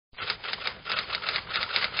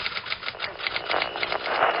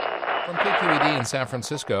From KQED in San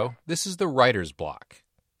Francisco, this is the Writer's Block.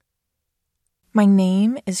 My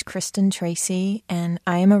name is Kristen Tracy, and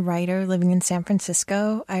I am a writer living in San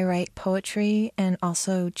Francisco. I write poetry and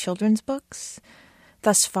also children's books.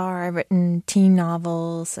 Thus far, I've written teen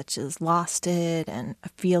novels such as Losted and A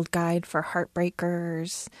Field Guide for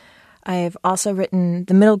Heartbreakers. I've also written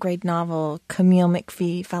the middle grade novel Camille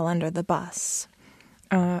McPhee Fell Under the Bus.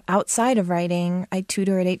 Outside of writing, I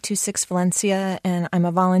tutor at 826 Valencia, and I'm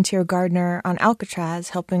a volunteer gardener on Alcatraz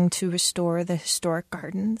helping to restore the historic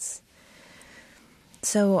gardens.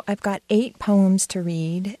 So I've got 8 poems to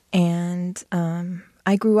read, and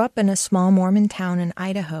I grew up in a small Mormon town in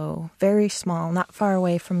Idaho, very small, not far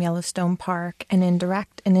away from Yellowstone Park, and in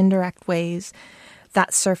direct and indirect ways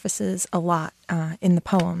that surfaces a lot in the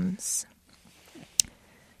poems.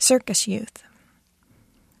 Circus youth.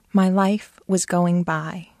 My life was going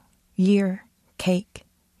by, year, cake,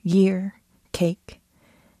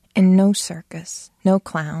 and no circus, no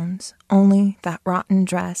clowns, only that rotten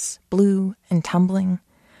dress, blue and tumbling.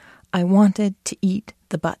 I wanted to eat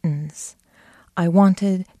the buttons. I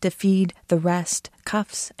wanted to feed the rest,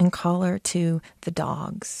 cuffs and collar to the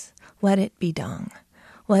dogs. Let it be dung.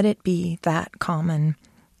 Let it be that common.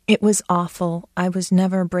 It was awful. I was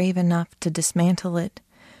never brave enough to dismantle it.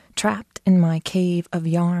 Trapped in my cave of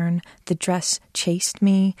yarn, the dress chased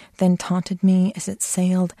me, then taunted me as it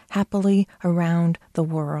sailed happily around the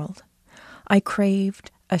world. I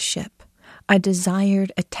craved a ship. I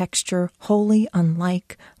desired a texture wholly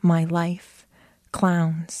unlike my life.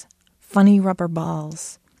 Clowns, funny rubber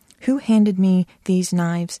balls. Who handed me these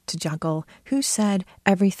knives to juggle? Who said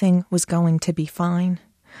everything was going to be fine?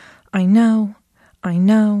 I know.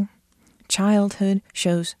 Childhood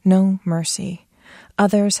shows no mercy.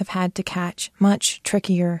 Others have had to catch much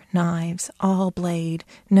trickier knives, all blade,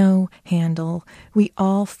 no handle. We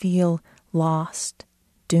all feel lost,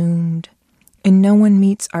 doomed, and no one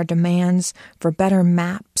meets our demands for better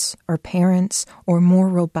maps or parents or more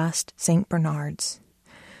robust St. Bernards.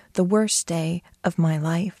 The worst day of my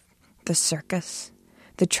life, the circus,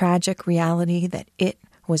 the tragic reality that it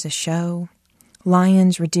was a show,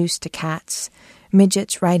 lions reduced to cats,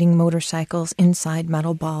 midgets riding motorcycles inside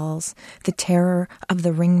metal balls, the terror of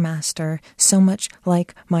the ringmaster, so much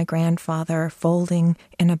like my grandfather folding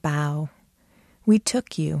in a bow. We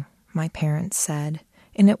took you, my parents said,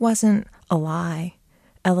 and it wasn't a lie.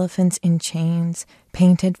 Elephants in chains,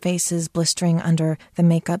 painted faces blistering under the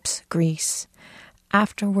makeup's grease.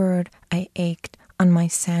 Afterward, I ached on my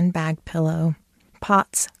sandbag pillow.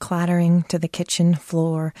 Pots clattering to the kitchen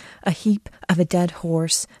floor, a heap of a dead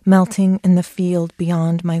horse melting in the field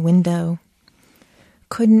beyond my window.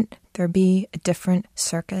 Couldn't there be a different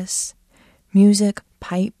circus? Music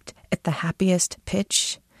piped at the happiest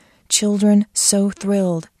pitch. Children so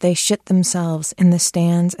thrilled they shit themselves in the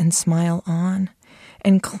stands and smile on.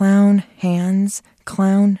 And clown hands,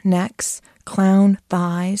 clown necks, clown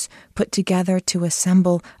thighs put together to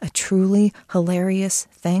assemble a truly hilarious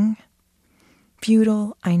thing.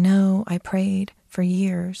 Futile, I know, I prayed for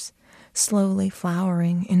years, slowly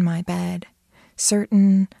flowering in my bed,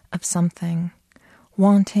 certain of something,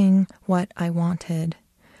 wanting what I wanted.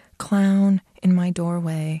 Clown in my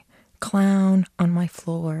doorway, clown on my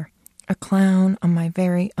floor, a clown on my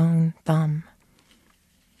very own thumb.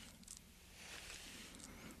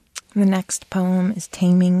 The next poem is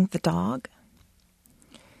Taming the Dog.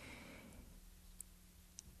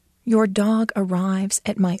 Your dog arrives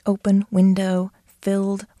at my open window,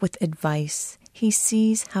 filled with advice. He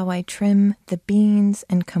sees how I trim the beans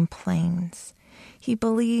and complains. He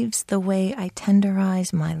believes the way I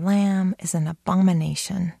tenderize my lamb is an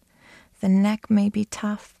abomination. The neck may be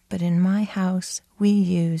tough, but in my house we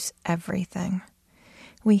use everything.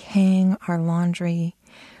 We hang our laundry,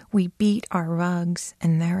 we beat our rugs,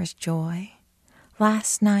 and there is joy.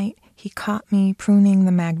 Last night he caught me pruning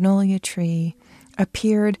the magnolia tree,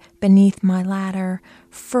 appeared beneath my ladder,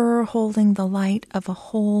 fur holding the light of a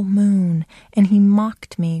whole moon, and he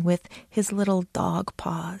mocked me with his little dog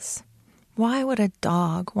paws. Why would a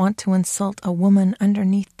dog want to insult a woman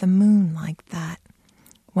underneath the moon like that?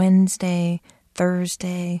 Wednesday,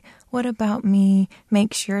 Thursday, what about me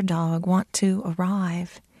makes your dog want to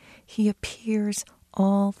arrive? He appears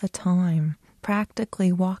all the time,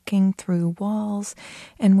 practically walking through walls,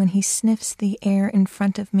 and when he sniffs the air in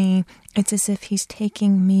front of me, it's as if he's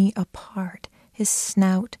taking me apart. His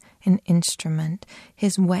snout an instrument,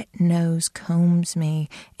 his wet nose combs me,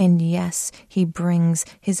 and yes, he brings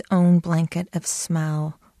his own blanket of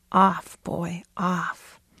smell. Off, boy,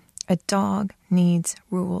 off. A dog needs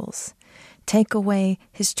rules. Take away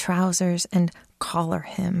his trousers and collar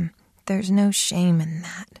him. There's no shame in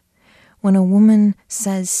that. When a woman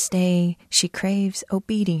says stay, she craves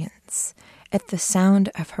obedience. At the sound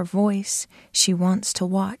of her voice, she wants to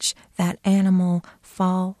watch that animal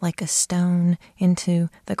fall like a stone into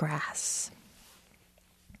the grass.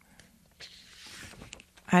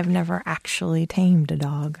 I've never actually tamed a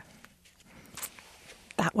dog.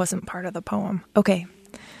 That wasn't part of the poem. Okay.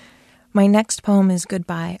 My next poem is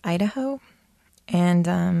Goodbye, Idaho.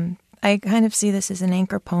 And I kind of see this as an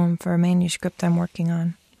anchor poem for a manuscript I'm working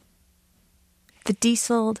on. The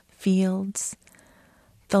dieseled fields,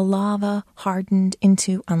 the lava hardened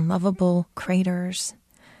into unlovable craters,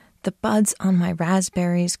 the buds on my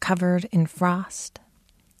raspberries covered in frost.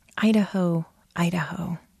 Idaho,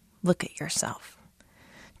 Idaho, look at yourself.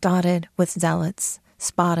 Dotted with zealots,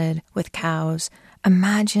 spotted with cows,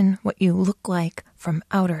 imagine what you look like from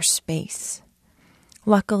outer space.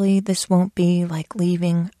 Luckily, this won't be like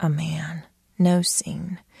leaving a man. No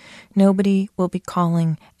scene. Nobody will be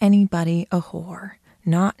calling anybody a whore.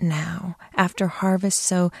 Not now, after harvest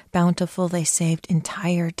so bountiful they saved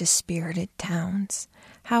entire dispirited towns.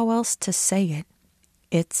 How else to say it?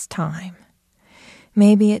 It's time.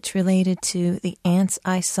 Maybe it's related to the ants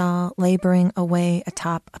I saw laboring away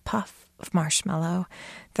atop a puff of marshmallow,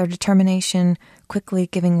 their determination quickly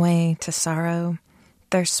giving way to sorrow,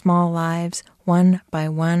 their small lives one by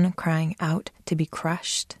one crying out to be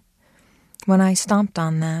crushed. When I stomped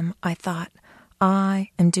on them, I thought, I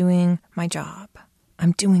am doing my job.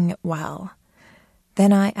 I'm doing it well.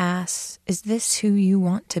 Then I asked, is this who you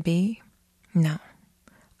want to be? No.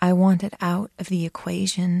 I wanted out of the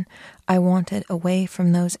equation. I wanted away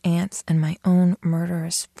from those ants and my own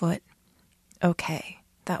murderous foot. Okay,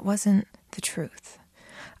 that wasn't the truth.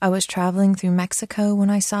 I was traveling through Mexico when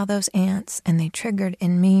I saw those ants, and they triggered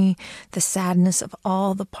in me the sadness of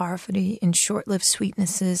all the poverty and short-lived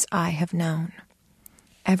sweetnesses I have known.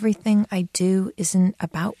 Everything I do isn't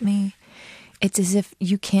about me. It's as if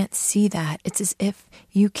you can't see that. It's as if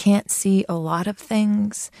you can't see a lot of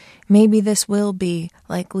things. Maybe this will be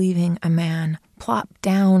like leaving a man plopped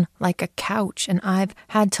down like a couch, and I've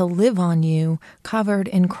had to live on you, covered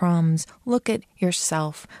in crumbs. Look at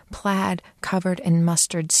yourself, plaid covered and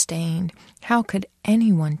mustard stained. How could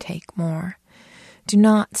anyone take more? Do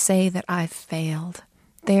not say that I've failed.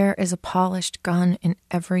 There is a polished gun in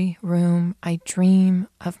every room. I dream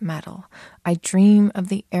of metal. I dream of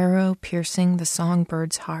the arrow piercing the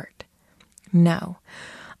songbird's heart. No,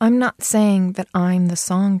 I'm not saying that I'm the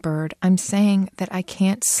songbird. I'm saying that I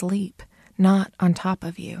can't sleep, not on top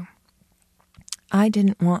of you. I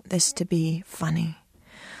didn't want this to be funny.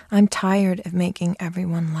 I'm tired of making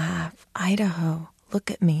everyone laugh. Idaho,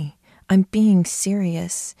 look at me. I'm being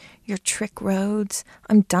serious. Your trick roads,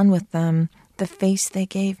 I'm done with them. The face they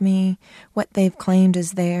gave me, what they've claimed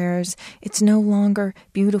as theirs, it's no longer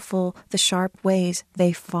beautiful, the sharp ways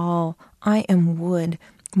they fall. I am wood.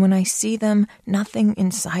 When I see them, nothing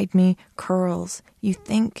inside me curls. You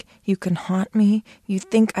think you can haunt me? You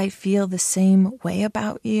think I feel the same way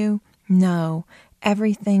about you? No,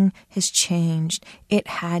 everything has changed. It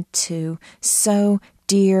had to. So,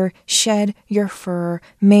 dear, shed your fur,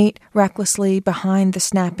 mate recklessly behind the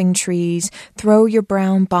snapping trees, throw your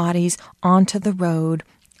brown bodies onto the road.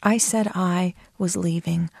 I said I was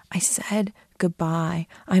leaving. I said goodbye.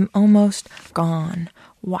 I'm almost gone.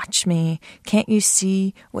 Watch me. Can't you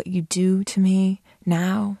see what you do to me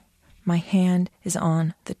now? My hand is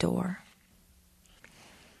on the door.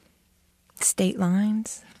 State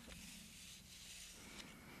lines.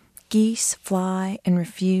 Geese fly and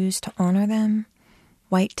refuse to honor them.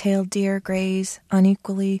 White-tailed deer graze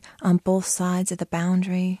unequally on both sides of the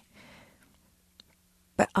boundary.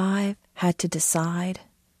 But I've had to decide,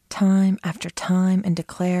 time after time, and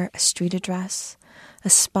declare a street address, a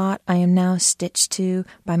spot I am now stitched to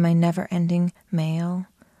by my never-ending mail.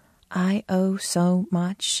 I owe so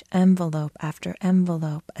much, envelope after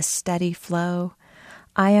envelope, a steady flow.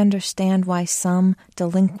 I understand why some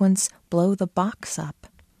delinquents blow the box up.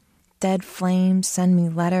 Dead flames send me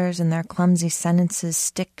letters and their clumsy sentences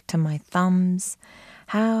stick to my thumbs.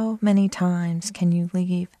 How many times can you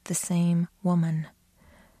leave the same woman?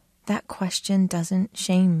 That question doesn't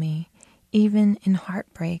shame me. Even in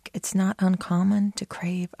heartbreak, it's not uncommon to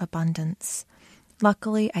crave abundance.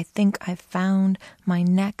 Luckily, I think I've found my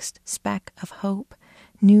next speck of hope.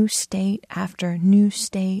 New state after new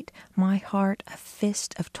state, my heart a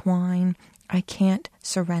fist of twine. I can't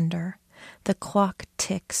surrender. The clock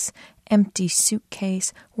ticks. Empty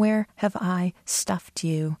suitcase, where have I stuffed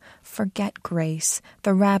you? Forget grace.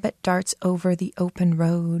 The rabbit darts over the open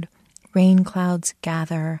road. Rain clouds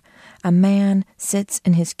gather. A man sits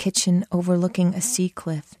in his kitchen overlooking a sea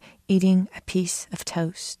cliff, eating a piece of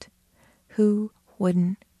toast. Who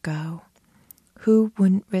wouldn't go? Who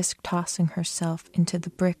wouldn't risk tossing herself into the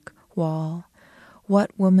brick wall?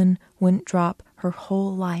 What woman wouldn't drop her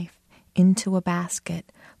whole life into a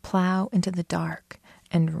basket, plow into the dark,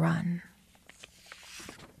 and run?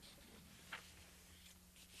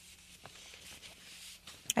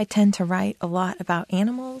 I tend to write a lot about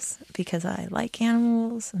animals because I like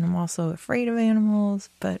animals and I'm also afraid of animals,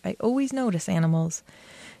 but I always notice animals.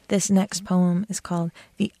 This next poem is called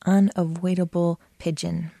The Unavoidable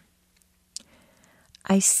Pigeon.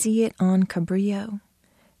 I see it on Cabrillo,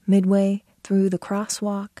 midway through the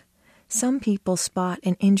crosswalk. Some people spot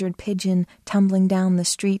an injured pigeon tumbling down the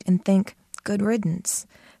street and think, good riddance.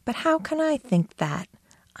 But how can I think that?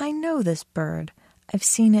 I know this bird. I've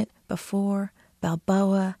seen it before.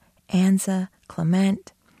 Balboa, Anza,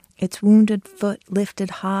 Clement, its wounded foot lifted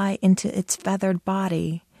high into its feathered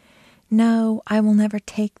body. No, I will never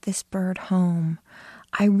take this bird home.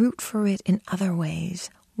 I root for it in other ways.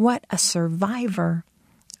 What a survivor!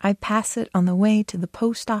 I pass it on the way to the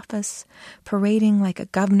post office, parading like a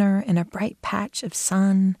governor in a bright patch of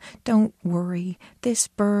sun. Don't worry, this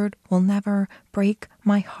bird will never break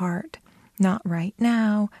my heart. Not right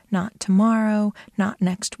now, not tomorrow, not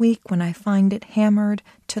next week when I find it hammered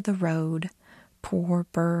to the road. Poor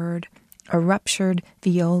bird, a ruptured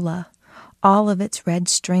viola, all of its red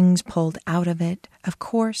strings pulled out of it. Of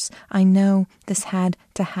course, I know this had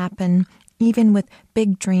to happen. Even with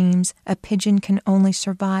big dreams, a pigeon can only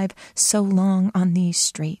survive so long on these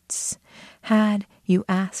streets. Had you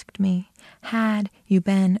asked me, had you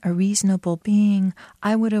been a reasonable being,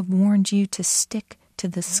 I would have warned you to stick to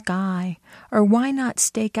the sky. Or why not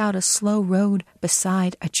stake out a slow road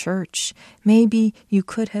beside a church? Maybe you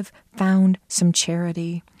could have found some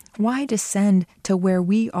charity. Why descend to where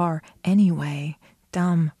we are anyway?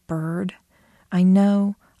 Dumb bird. I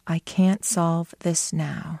know I can't solve this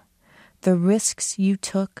now. The risks you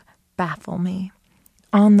took baffle me.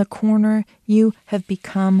 On the corner, you have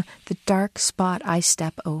become the dark spot I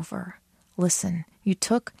step over. Listen, you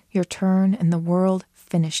took your turn and the world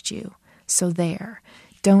finished you. So there,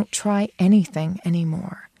 don't try anything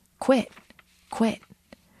anymore. Quit.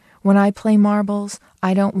 When I play marbles,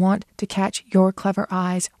 I don't want to catch your clever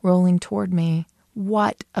eyes rolling toward me.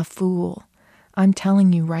 What a fool. I'm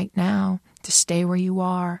telling you right now to stay where you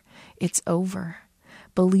are. It's over.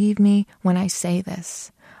 Believe me when I say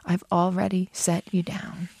this. I've already set you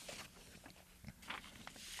down.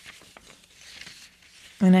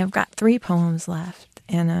 And I've got 3 poems left.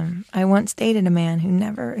 And I once dated a man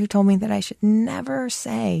who told me that I should never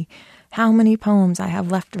say how many poems I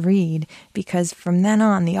have left to read, because from then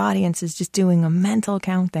on the audience is just doing a mental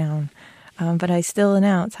countdown. But I still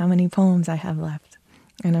announce how many poems I have left.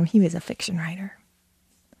 And he was a fiction writer.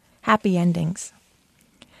 Happy endings.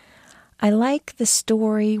 I like the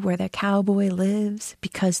story where the cowboy lives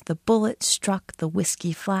because the bullet struck the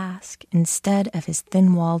whiskey flask instead of his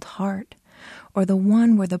thin-walled heart. Or the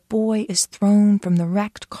one where the boy is thrown from the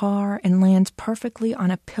wrecked car and lands perfectly on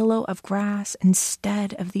a pillow of grass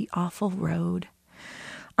instead of the awful road.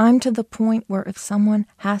 I'm to the point where if someone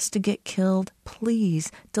has to get killed,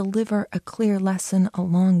 please deliver a clear lesson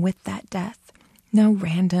along with that death. No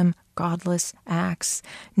random, godless acts,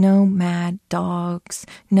 no mad dogs,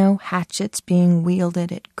 no hatchets being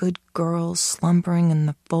wielded at good girls slumbering in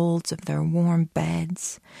the folds of their warm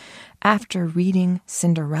beds. After reading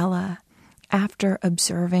Cinderella, after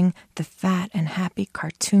observing the fat and happy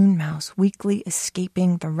cartoon mouse weakly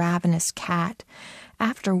escaping the ravenous cat,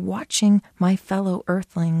 after watching my fellow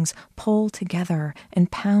earthlings pull together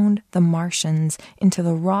and pound the Martians into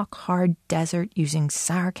the rock-hard desert using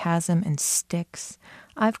sarcasm and sticks,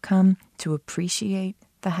 I've come to appreciate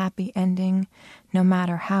the happy ending, no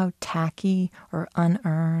matter how tacky or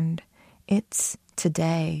unearned. It's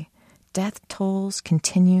today. Death tolls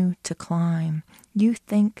continue to climb. You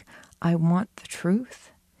think I want the truth?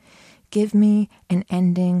 Give me an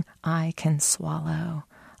ending I can swallow.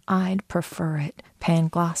 I'd prefer it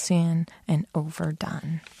Panglossian and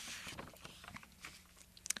overdone.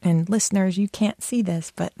 And listeners, you can't see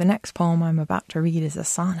this, but the next poem I'm about to read is a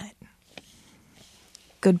sonnet.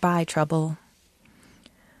 Goodbye, trouble.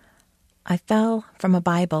 I fell from a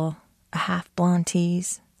Bible, a half-blonde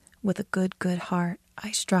tease. With a good heart,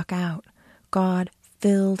 I struck out. God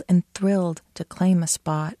filled and thrilled to claim a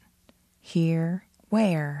spot. Here,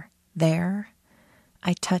 where, there.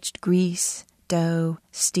 I touched grease, dough,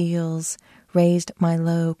 steels, raised my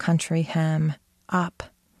low country hem. Up.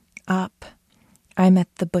 I met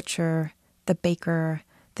the butcher, the baker,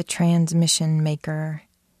 the transmission maker.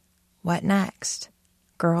 What next?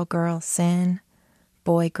 Girl, sin?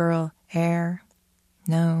 Boy, girl, air?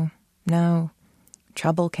 No.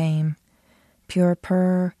 Trouble came. Pure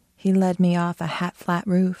purr, He led me off a hat-flat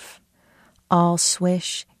roof. All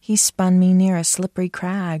swish, he spun me near a slippery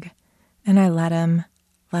crag. And I let him.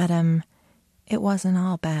 It wasn't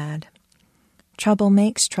all bad. Trouble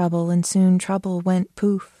makes trouble, and soon trouble went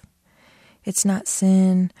poof. It's not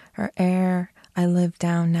sin or air I live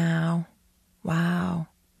down now. Wow.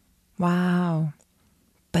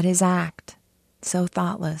 But his act, so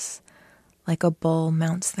thoughtless, like a bull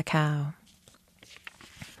mounts the cow.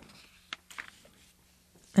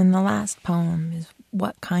 And the last poem is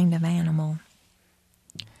What Kind of Animal?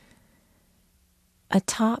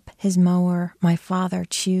 Atop his mower, my father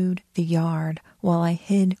chewed the yard while I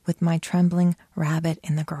hid with my trembling rabbit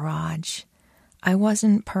in the garage. I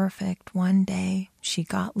wasn't perfect. One day she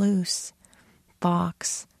got loose.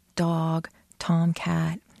 Fox, dog,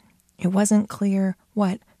 tomcat. It wasn't clear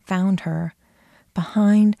what found her.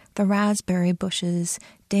 Behind the raspberry bushes,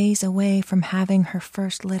 days away from having her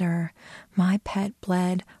first litter, my pet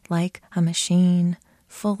bled like a machine,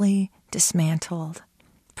 fully dismantled.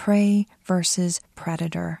 Prey versus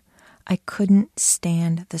predator. I couldn't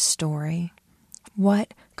stand the story.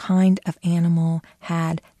 What kind of animal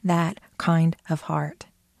had that kind of heart?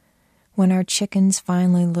 When our chickens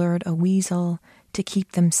finally lured a weasel to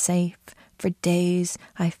keep them safe, for days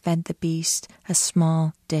I fed the beast a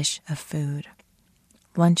small dish of food.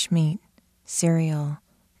 Lunch meat, cereal,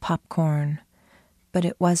 popcorn. But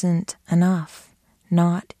it wasn't enough,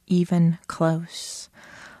 not even close.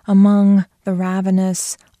 Among the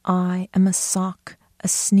ravenous, I am a sock, a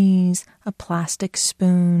sneeze, a plastic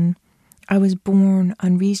spoon. I was born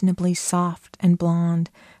unreasonably soft and blonde,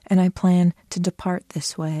 and I plan to depart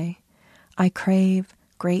this way. I crave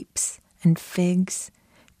grapes and figs.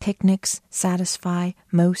 Picnics satisfy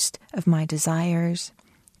most of my desires.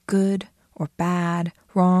 Good or bad,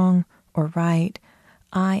 wrong or right,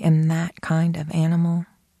 I am that kind of animal.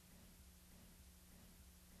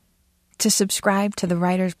 To subscribe to the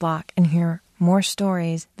Writer's Block and hear more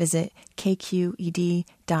stories, visit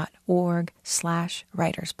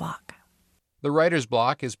kqed.org/writersblock. The Writer's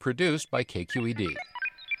Block is produced by KQED.